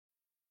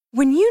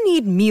When you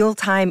need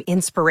mealtime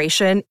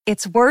inspiration,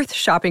 it's worth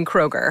shopping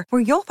Kroger,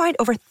 where you'll find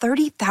over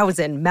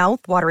 30,000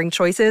 mouth-watering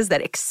choices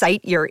that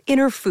excite your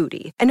inner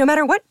foodie. And no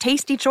matter what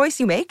tasty choice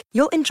you make,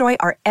 you'll enjoy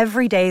our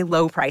everyday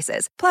low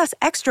prices, plus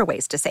extra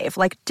ways to save,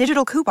 like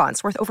digital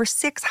coupons worth over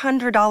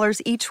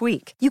 $600 each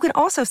week. You can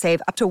also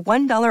save up to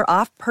 $1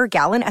 off per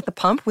gallon at the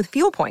pump with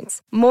fuel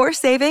points. More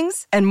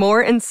savings and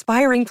more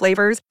inspiring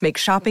flavors make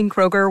shopping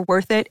Kroger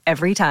worth it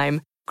every time.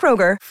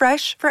 Kroger,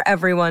 fresh for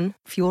everyone.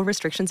 Fuel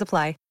restrictions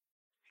apply.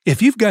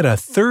 If you've got a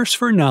thirst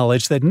for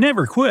knowledge that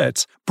never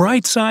quits,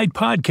 Brightside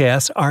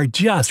Podcasts are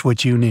just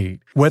what you need.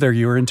 Whether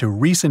you're into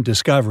recent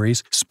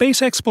discoveries, space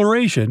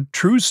exploration,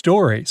 true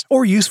stories,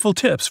 or useful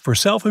tips for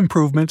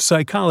self-improvement,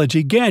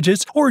 psychology,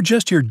 gadgets, or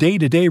just your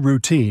day-to-day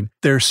routine,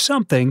 there's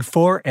something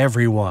for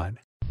everyone.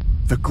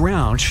 The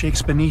ground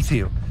shakes beneath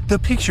you. The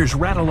pictures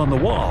rattle on the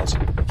walls.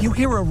 You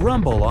hear a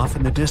rumble off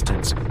in the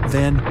distance.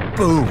 Then,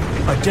 boom,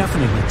 a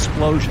deafening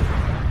explosion.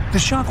 The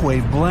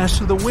shockwave blasts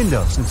through the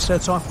windows and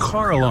sets off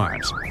car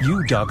alarms.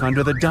 You duck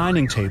under the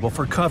dining table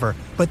for cover,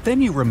 but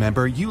then you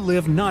remember you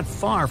live not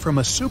far from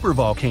a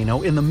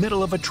supervolcano in the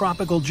middle of a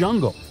tropical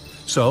jungle.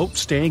 So,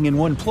 staying in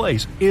one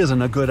place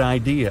isn't a good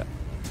idea.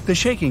 The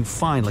shaking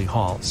finally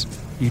halts.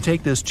 You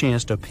take this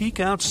chance to peek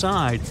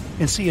outside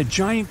and see a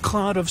giant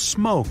cloud of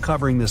smoke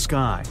covering the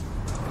sky.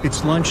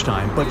 It's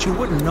lunchtime, but you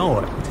wouldn't know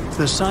it.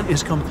 The sun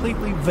is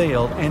completely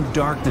veiled and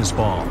darkness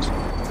falls.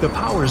 The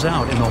power's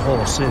out in the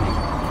whole city.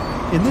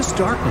 In this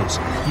darkness,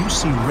 you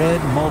see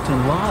red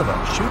molten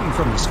lava shooting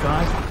from the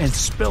sky and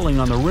spilling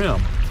on the rim.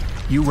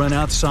 You run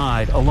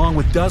outside along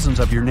with dozens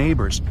of your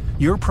neighbors.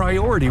 Your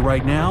priority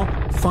right now,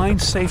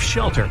 find safe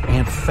shelter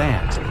and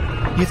fast.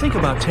 You think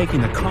about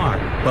taking the car,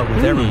 but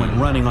with everyone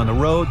running on the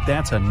road,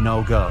 that's a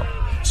no-go.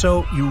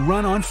 So you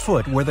run on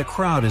foot where the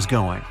crowd is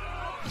going.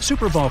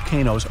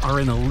 Supervolcanoes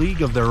are in a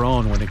league of their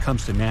own when it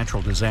comes to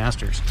natural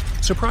disasters.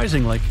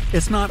 Surprisingly,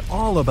 it's not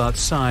all about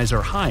size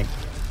or height.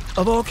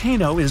 A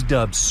volcano is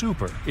dubbed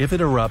super if it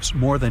erupts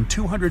more than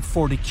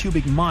 240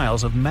 cubic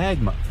miles of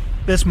magma.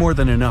 That's more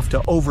than enough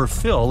to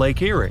overfill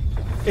Lake Erie.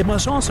 It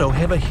must also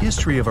have a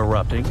history of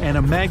erupting and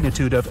a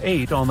magnitude of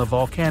 8 on the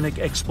Volcanic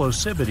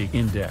Explosivity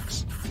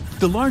Index.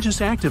 The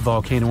largest active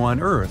volcano on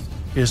Earth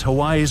is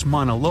Hawaii's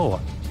Mauna Loa.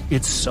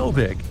 It's so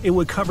big, it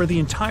would cover the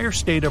entire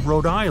state of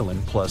Rhode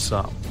Island plus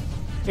some.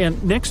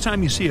 And next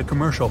time you see a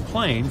commercial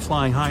plane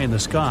flying high in the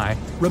sky,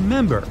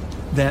 remember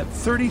that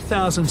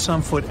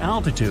 30,000-some-foot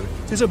altitude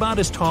is about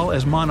as tall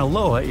as Mauna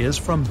Loa is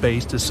from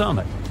base to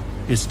summit.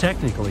 It's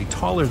technically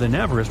taller than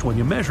Everest when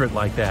you measure it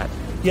like that,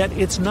 yet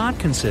it's not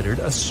considered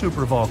a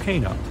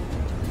supervolcano.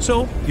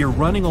 So you're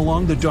running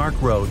along the dark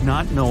road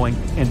not knowing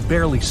and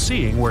barely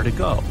seeing where to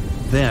go.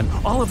 Then,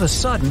 all of a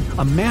sudden,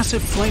 a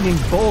massive flaming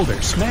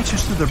boulder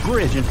smashes through the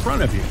bridge in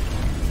front of you.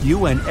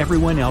 You and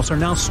everyone else are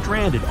now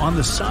stranded on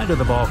the side of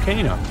the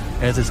volcano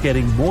as it's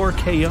getting more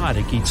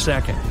chaotic each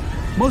second.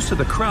 Most of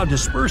the crowd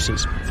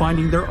disperses,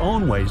 finding their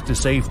own ways to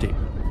safety.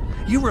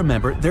 You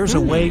remember there's a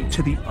way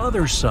to the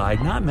other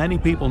side not many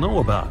people know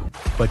about,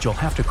 but you'll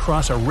have to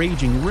cross a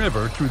raging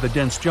river through the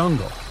dense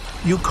jungle.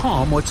 You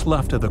calm what's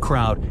left of the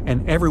crowd,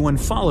 and everyone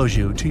follows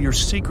you to your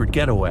secret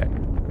getaway.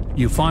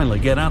 You finally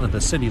get out of the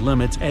city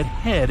limits and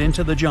head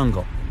into the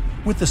jungle.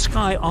 With the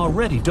sky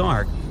already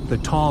dark, the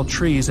tall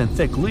trees and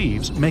thick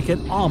leaves make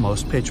it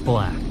almost pitch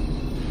black.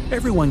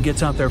 Everyone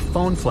gets out their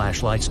phone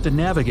flashlights to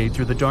navigate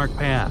through the dark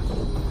path.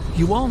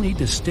 You all need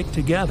to stick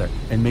together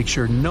and make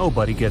sure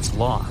nobody gets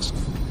lost.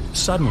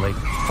 Suddenly,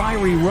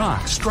 fiery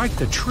rocks strike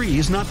the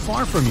trees not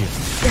far from you.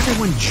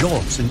 Everyone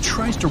jolts and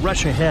tries to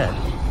rush ahead,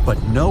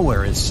 but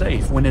nowhere is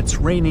safe when it's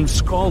raining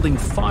scalding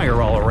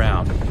fire all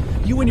around.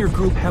 You and your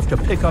group have to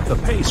pick up the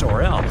pace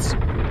or else.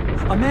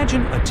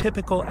 Imagine a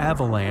typical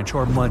avalanche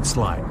or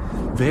mudslide.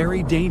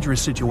 Very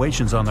dangerous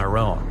situations on their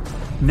own.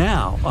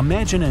 Now,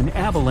 imagine an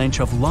avalanche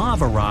of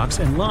lava rocks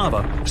and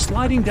lava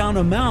sliding down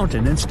a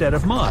mountain instead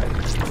of mud.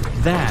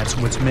 That's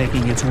what's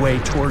making its way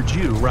towards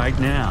you right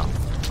now.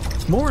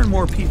 More and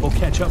more people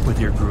catch up with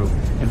your group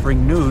and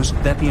bring news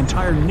that the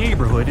entire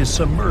neighborhood is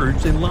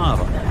submerged in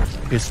lava.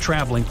 It's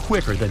traveling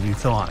quicker than you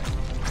thought.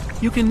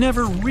 You can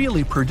never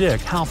really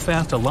predict how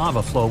fast a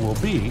lava flow will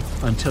be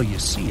until you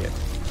see it.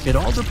 It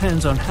all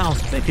depends on how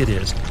thick it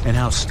is and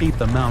how steep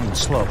the mountain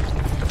slopes.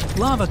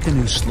 Lava can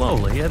move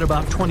slowly at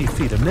about 20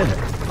 feet a minute,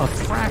 a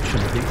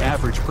fraction of the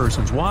average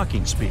person's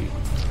walking speed.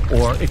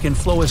 Or it can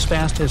flow as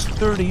fast as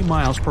 30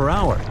 miles per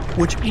hour,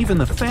 which even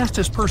the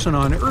fastest person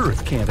on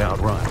Earth can't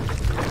outrun.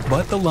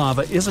 But the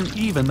lava isn't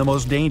even the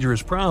most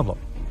dangerous problem.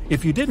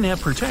 If you didn't have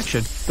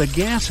protection, the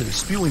gases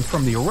spewing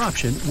from the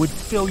eruption would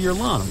fill your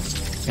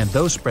lungs, and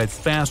those spread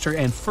faster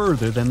and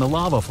further than the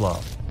lava flow.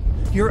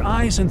 Your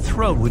eyes and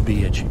throat would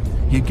be itchy.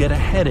 You'd get a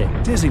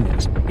headache,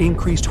 dizziness,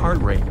 increased heart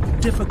rate,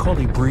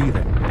 difficulty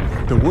breathing.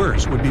 The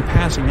worst would be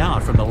passing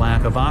out from the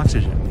lack of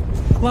oxygen.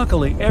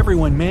 Luckily,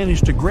 everyone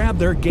managed to grab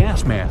their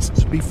gas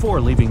masks before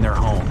leaving their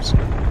homes.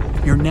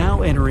 You're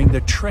now entering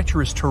the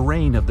treacherous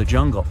terrain of the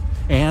jungle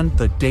and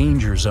the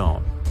danger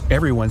zone.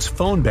 Everyone's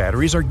phone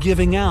batteries are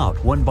giving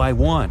out one by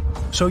one,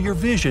 so your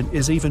vision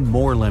is even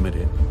more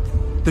limited.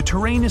 The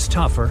terrain is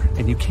tougher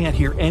and you can't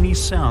hear any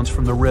sounds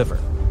from the river.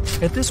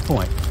 At this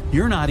point,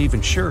 you're not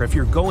even sure if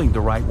you're going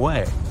the right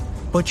way.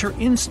 But your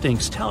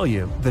instincts tell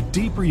you the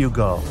deeper you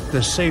go,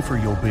 the safer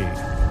you'll be.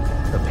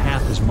 The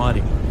path is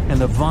muddy, and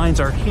the vines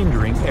are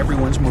hindering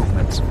everyone's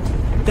movements.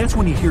 That's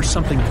when you hear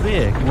something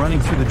big running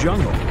through the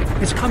jungle.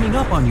 It's coming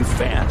up on you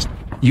fast.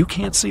 You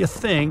can't see a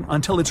thing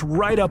until it's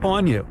right up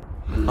on you.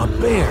 A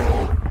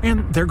bear!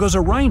 And there goes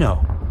a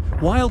rhino.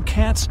 Wild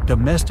cats,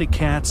 domestic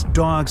cats,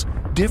 dogs,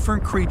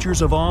 different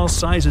creatures of all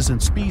sizes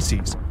and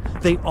species.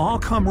 They all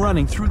come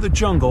running through the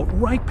jungle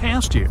right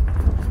past you.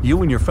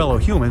 You and your fellow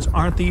humans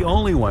aren't the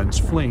only ones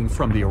fleeing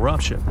from the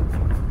eruption.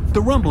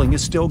 The rumbling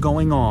is still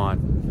going on.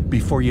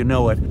 Before you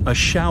know it, a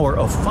shower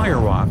of fire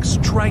rock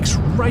strikes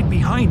right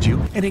behind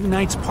you and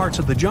ignites parts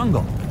of the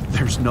jungle.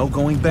 There's no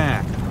going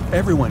back.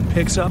 Everyone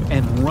picks up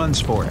and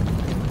runs for it.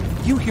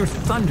 You hear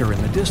thunder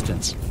in the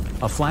distance.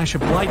 A flash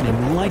of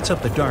lightning lights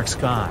up the dark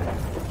sky.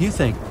 You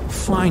think,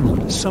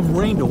 finally, some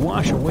rain to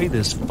wash away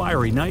this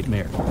fiery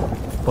nightmare.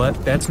 But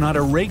that's not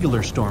a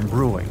regular storm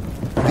brewing.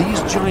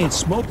 These giant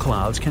smoke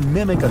clouds can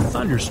mimic a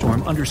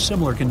thunderstorm under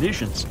similar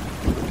conditions.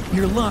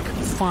 Your luck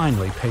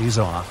finally pays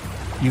off.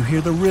 You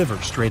hear the river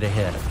straight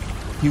ahead.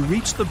 You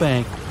reach the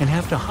bank and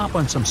have to hop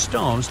on some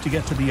stones to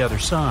get to the other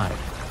side.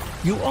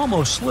 You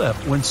almost slip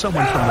when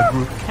someone from the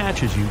group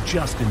catches you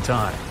just in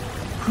time.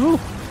 Whew,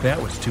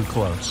 that was too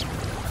close.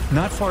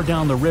 Not far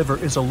down the river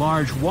is a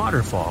large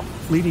waterfall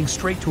leading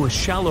straight to a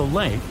shallow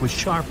lake with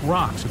sharp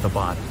rocks at the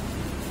bottom.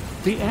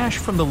 The ash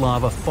from the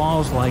lava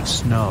falls like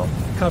snow,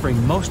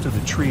 covering most of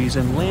the trees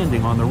and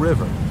landing on the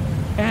river.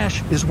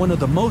 Ash is one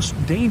of the most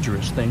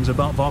dangerous things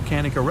about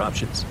volcanic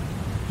eruptions.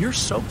 You're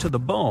soaked to the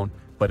bone,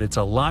 but it's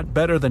a lot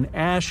better than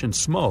ash and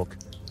smoke.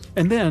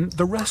 And then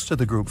the rest of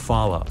the group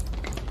follow.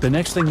 The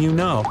next thing you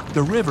know,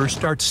 the river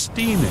starts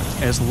steaming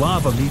as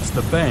lava meets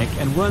the bank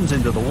and runs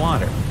into the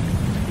water.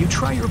 You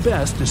try your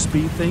best to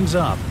speed things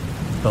up.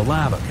 The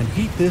lava can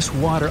heat this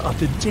water up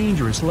to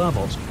dangerous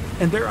levels,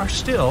 and there are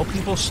still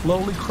people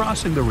slowly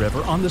crossing the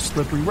river on the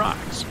slippery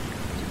rocks.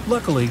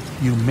 Luckily,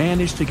 you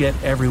manage to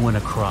get everyone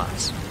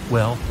across.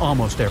 Well,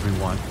 almost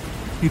everyone.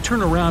 You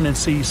turn around and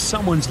see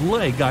someone's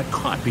leg got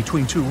caught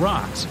between two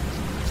rocks.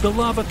 The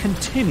lava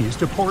continues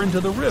to pour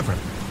into the river.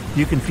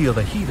 You can feel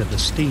the heat of the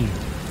steam.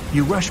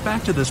 You rush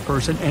back to this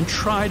person and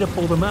try to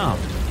pull them out.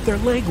 Their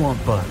leg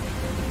won't budge.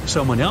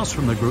 Someone else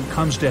from the group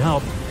comes to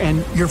help,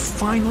 and you're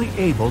finally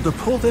able to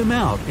pull them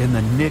out in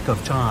the nick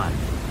of time.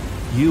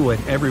 You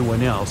and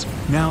everyone else,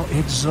 now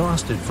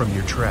exhausted from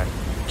your trek,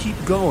 keep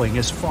going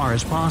as far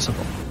as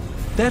possible.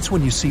 That's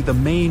when you see the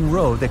main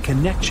road that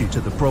connects you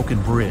to the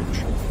broken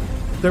bridge.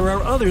 There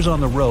are others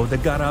on the road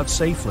that got out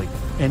safely,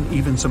 and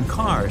even some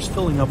cars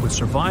filling up with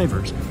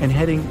survivors and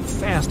heading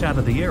fast out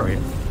of the area.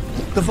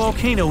 The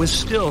volcano is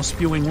still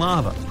spewing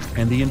lava,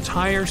 and the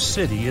entire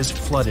city is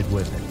flooded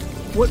with it.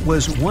 What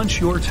was once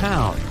your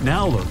town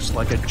now looks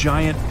like a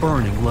giant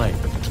burning lake.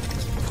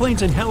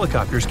 Planes and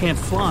helicopters can't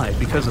fly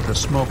because of the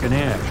smoke and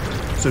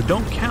ash, so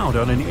don't count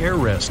on an air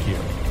rescue.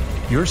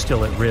 You're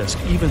still at risk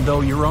even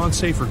though you're on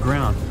safer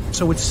ground,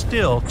 so it's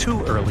still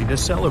too early to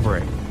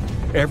celebrate.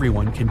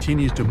 Everyone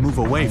continues to move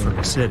away from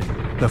the city.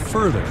 The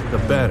further, the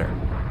better.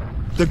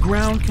 The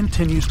ground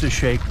continues to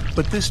shake,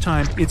 but this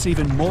time it's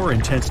even more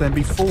intense than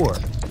before.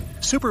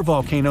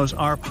 Supervolcanoes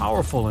are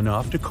powerful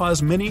enough to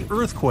cause many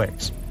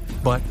earthquakes.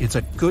 But it's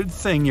a good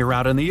thing you're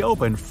out in the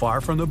open, far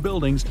from the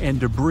buildings and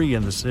debris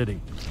in the city.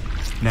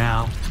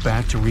 Now,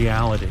 back to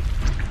reality.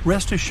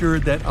 Rest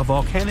assured that a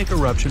volcanic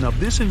eruption of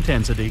this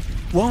intensity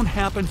won't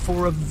happen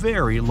for a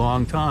very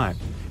long time,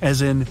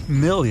 as in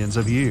millions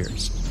of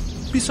years.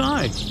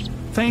 Besides,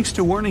 thanks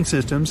to warning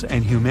systems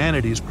and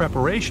humanity's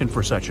preparation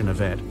for such an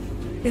event,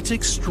 it's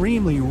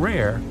extremely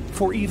rare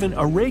for even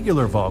a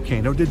regular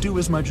volcano to do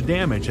as much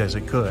damage as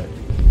it could.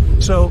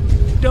 So,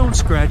 don't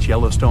scratch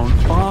Yellowstone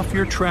off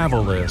your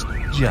travel list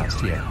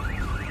just yet.